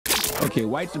Okay,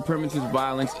 white supremacist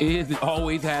violence is and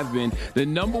always has been the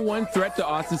 #1 threat to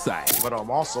our society. But I'm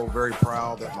also very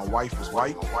proud that my wife is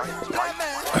white.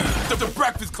 The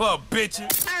Breakfast Club,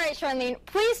 bitches. All right, Charlamagne,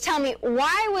 please tell me,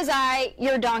 why was I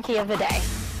your donkey of the day?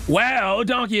 Well,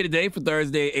 donkey of the day for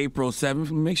Thursday, April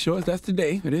 7th. Make sure that's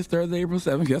today. It is Thursday, April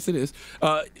 7th. Yes, it is.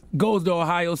 Goes to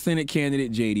Ohio Senate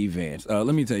candidate J.D. Vance.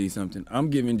 Let me tell you something. I'm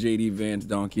giving J.D. Vance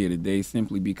donkey of the day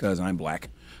simply because I'm black.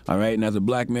 All right, and as a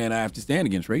black man, I have to stand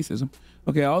against racism.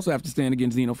 Okay, I also have to stand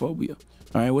against xenophobia.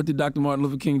 All right, what did Dr. Martin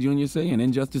Luther King Jr. say? An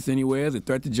injustice anywhere is a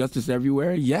threat to justice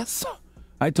everywhere. Yes,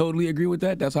 I totally agree with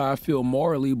that. That's how I feel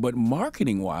morally. But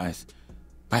marketing-wise,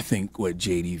 I think what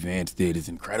J.D. Vance did is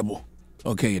incredible.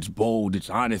 Okay, it's bold,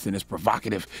 it's honest, and it's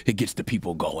provocative. It gets the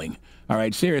people going. All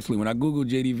right, seriously, when I Googled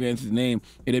J.D. Vance's name,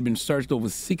 it had been searched over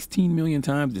 16 million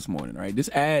times this morning, all right? This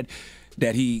ad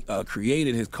that he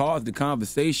created has caused the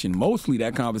conversation. Mostly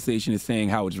that conversation is saying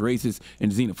how it's racist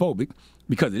and xenophobic,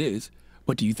 because it is.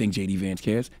 But do you think J.D. Vance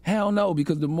cares? Hell no,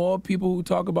 because the more people who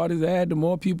talk about his ad, the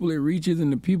more people it reaches,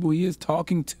 and the people he is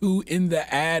talking to in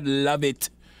the ad love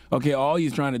it. Okay, all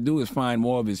he's trying to do is find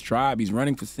more of his tribe. He's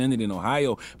running for Senate in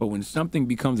Ohio, but when something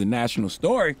becomes a national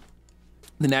story,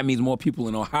 then that means more people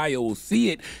in Ohio will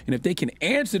see it. And if they can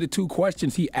answer the 2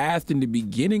 questions he asked in the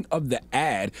beginning of the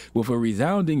ad with a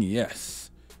resounding yes,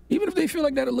 even if they feel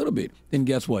like that a little bit, then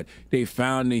guess what? They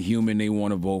found the human they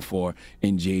want to vote for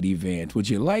in J.D. Vance. Would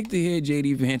you like to hear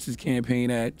J.D. Vance's campaign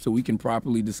ad so we can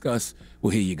properly discuss?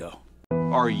 Well, here you go.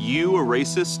 Are you a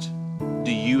racist?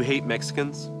 Do you hate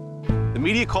Mexicans? The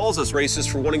media calls us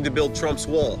racist for wanting to build Trump's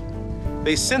wall.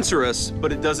 They censor us,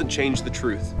 but it doesn't change the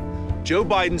truth. Joe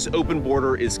Biden's open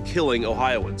border is killing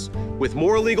Ohioans, with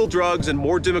more illegal drugs and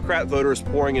more Democrat voters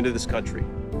pouring into this country.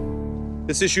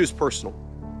 This issue is personal.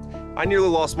 I nearly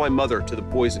lost my mother to the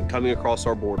poison coming across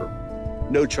our border.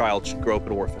 No child should grow up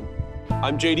an orphan.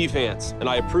 I'm J.D. Vance, and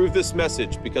I approve this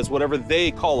message because whatever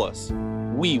they call us,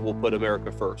 we will put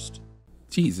America first.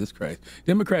 Jesus Christ.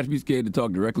 Democrats be scared to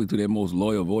talk directly to their most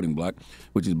loyal voting bloc,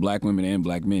 which is black women and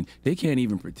black men. They can't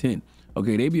even pretend.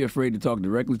 Okay, they be afraid to talk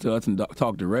directly to us and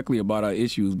talk directly about our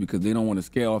issues because they don't want to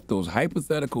scare off those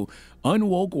hypothetical,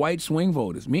 unwoke white swing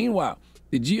voters. Meanwhile,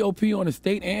 the GOP on a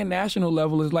state and national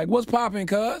level is like, what's popping,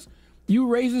 cuz? You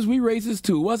racist, we racist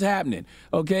too. What's happening?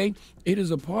 Okay, it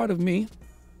is a part of me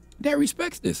that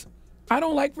respects this. I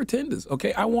don't like pretenders,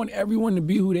 okay? I want everyone to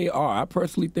be who they are. I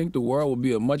personally think the world would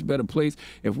be a much better place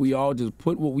if we all just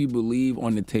put what we believe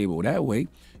on the table. That way,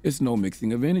 it's no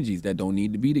mixing of energies that don't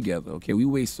need to be together, okay? We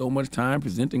waste so much time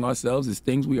presenting ourselves as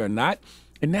things we are not,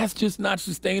 and that's just not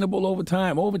sustainable over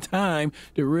time. Over time,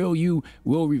 the real you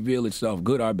will reveal itself,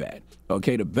 good or bad,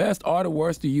 okay? The best or the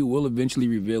worst of you will eventually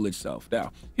reveal itself.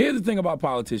 Now, here's the thing about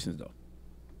politicians, though.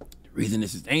 The reason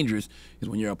this is dangerous is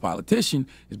when you're a politician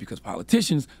is because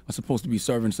politicians are supposed to be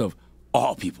servants of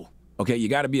all people. Okay, you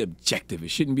got to be objective. It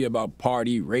shouldn't be about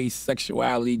party, race,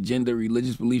 sexuality, gender,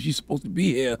 religious beliefs. You're supposed to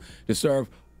be here to serve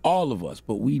all of us,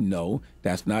 but we know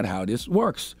that's not how this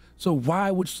works. So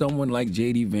why would someone like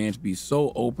J.D. Vance be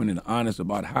so open and honest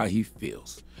about how he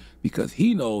feels? Because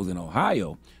he knows in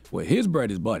Ohio where his bread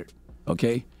is buttered,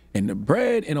 okay, and the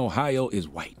bread in Ohio is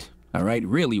white. All right,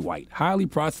 really white, highly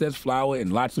processed flour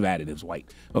and lots of additives white.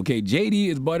 Okay, JD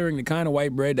is buttering the kind of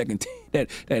white bread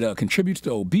that contributes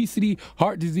to obesity,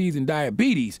 heart disease, and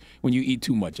diabetes when you eat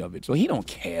too much of it. So he don't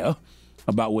care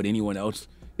about what anyone else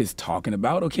is talking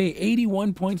about. Okay,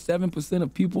 81.7%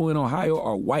 of people in Ohio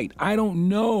are white. I don't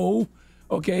know,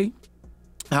 okay,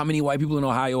 how many white people in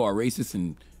Ohio are racist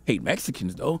and hate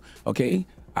Mexicans though. Okay,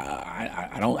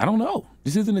 I don't know.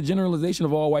 This isn't a generalization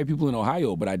of all white people in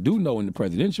Ohio, but I do know in the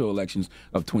presidential elections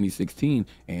of 2016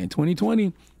 and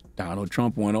 2020, Donald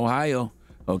Trump won Ohio,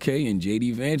 okay? And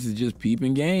J.D. Vance is just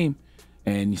peeping game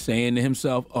and saying to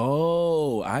himself,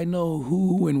 oh, I know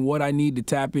who and what I need to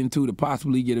tap into to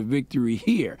possibly get a victory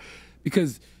here.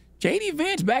 Because J.D.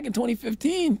 Vance back in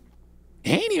 2015,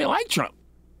 he ain't even like Trump.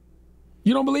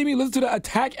 You don't believe me? Listen to the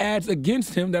attack ads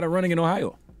against him that are running in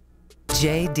Ohio.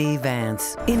 J.D.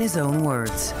 Vance, in his own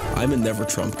words. I'm a never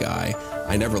Trump guy.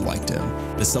 I never liked him.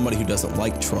 As somebody who doesn't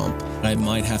like Trump, I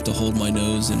might have to hold my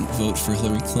nose and vote for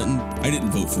Hillary Clinton. I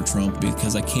didn't vote for Trump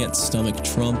because I can't stomach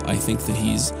Trump. I think that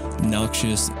he's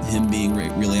obnoxious, him being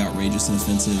really outrageous and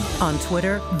offensive. On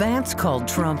Twitter, Vance called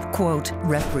Trump, quote,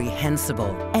 reprehensible,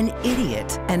 an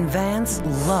idiot, and Vance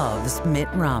loves Mitt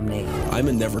Romney. I'm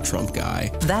a never Trump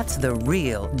guy. That's the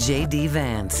real J.D.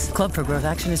 Vance. Club for Growth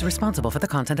Action is responsible for the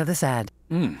content of this ad.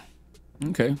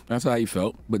 Okay, that's how he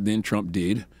felt. But then Trump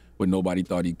did what nobody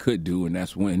thought he could do, and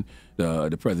that's win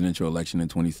the presidential election in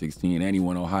 2016. And he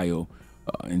won Ohio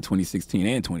in 2016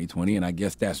 and 2020, and I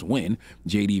guess that's when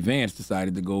J.D. Vance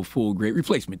decided to go full great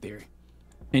replacement theory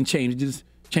and changed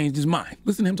his mind.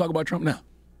 Listen to him talk about Trump now.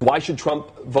 Why should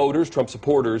Trump voters, Trump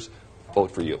supporters,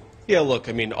 vote for you? Yeah, look,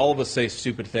 I mean, all of us say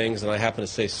stupid things, and I happen to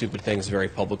say stupid things very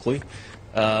publicly.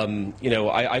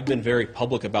 I've been very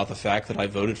public about the fact that I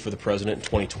voted for the president in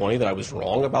 2020, that I was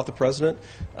wrong about the president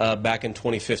back in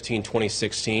 2015,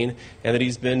 2016, and that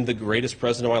he's been the greatest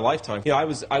president of my lifetime. I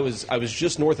was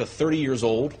just north of 30 years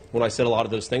old when I said a lot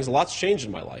of those things. A lot's changed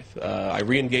in my life. I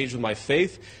re-engaged with my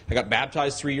faith. I got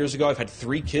baptized 3 years ago. I've had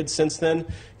 3 kids since then.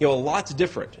 A lot's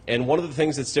different. And one of the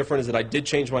things that's different is that I did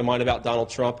change my mind about Donald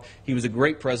Trump. He was a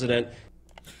great president.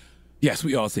 Yes,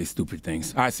 we all say stupid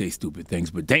things. I say stupid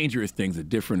things, but dangerous things are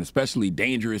different, especially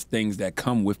dangerous things that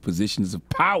come with positions of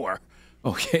power,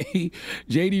 okay?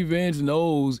 J.D. Vance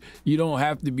knows you don't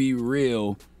have to be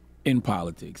real in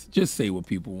politics. Just say what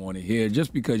people want to hear.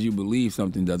 Just because you believe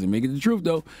something doesn't make it the truth,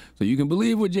 though. So you can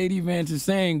believe what J.D. Vance is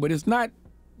saying, but it's not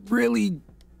really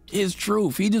his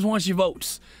truth. He just wants your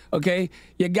votes, okay?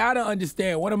 You got to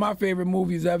understand, one of my favorite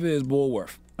movies ever is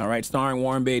Bulworth, all right, starring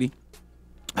Warren Beatty,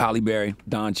 Halle Berry,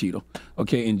 Don Cheadle.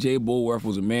 Okay, and Jay Bulworth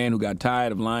was a man who got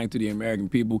tired of lying to the American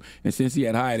people, and since he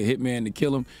had hired a hitman to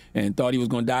kill him and thought he was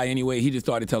going to die anyway, he just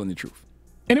started telling the truth.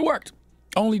 And it worked.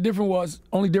 Only difference was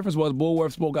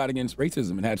Bulworth spoke out against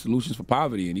racism and had solutions for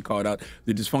poverty, and he called out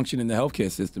the dysfunction in the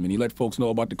healthcare system, and he let folks know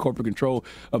about the corporate control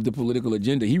of the political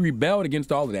agenda. He rebelled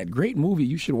against all of that. Great movie.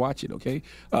 You should watch it, okay?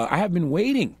 I have been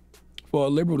waiting for a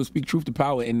liberal to speak truth to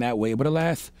power in that way, but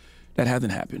alas, that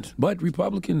hasn't happened. But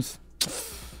Republicans...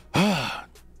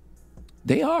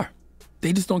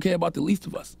 They just don't care about the least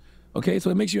of us. Okay, so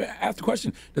it makes you ask the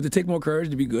question, does it take more courage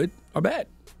to be good or bad?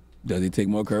 Does it take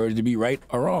more courage to be right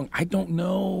or wrong? I don't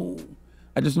know.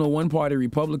 I just know one party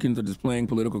Republicans are displaying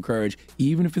political courage,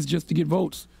 even if it's just to get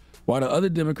votes, while the other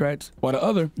Democrats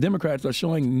are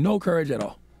showing no courage at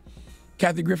all.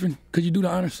 Kathy Griffin, could you do the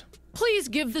honors? Please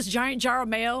give this giant jar of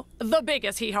mayo the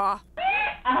biggest hee-haw.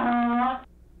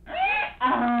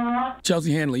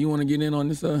 Chelsea Handler, you want to get in on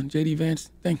this J.D.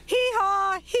 Vance thing?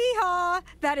 Hee-haw, hee-haw.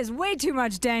 That is way too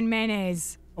much Dan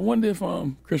mayonnaise. I wonder if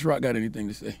Chris Rock got anything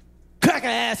to say. Cracker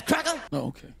ass cracker.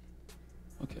 Oh,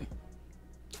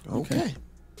 okay.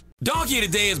 Donkey of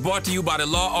the Day is brought to you by the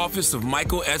law office of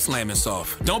Michael S.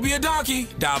 Lamonsoff. Don't be a donkey.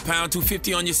 Dial pound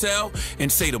 250 on your cell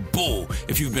and say the bull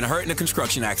if you've been hurt in a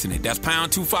construction accident. That's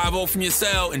pound 250 from your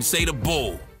cell and say the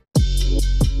bull.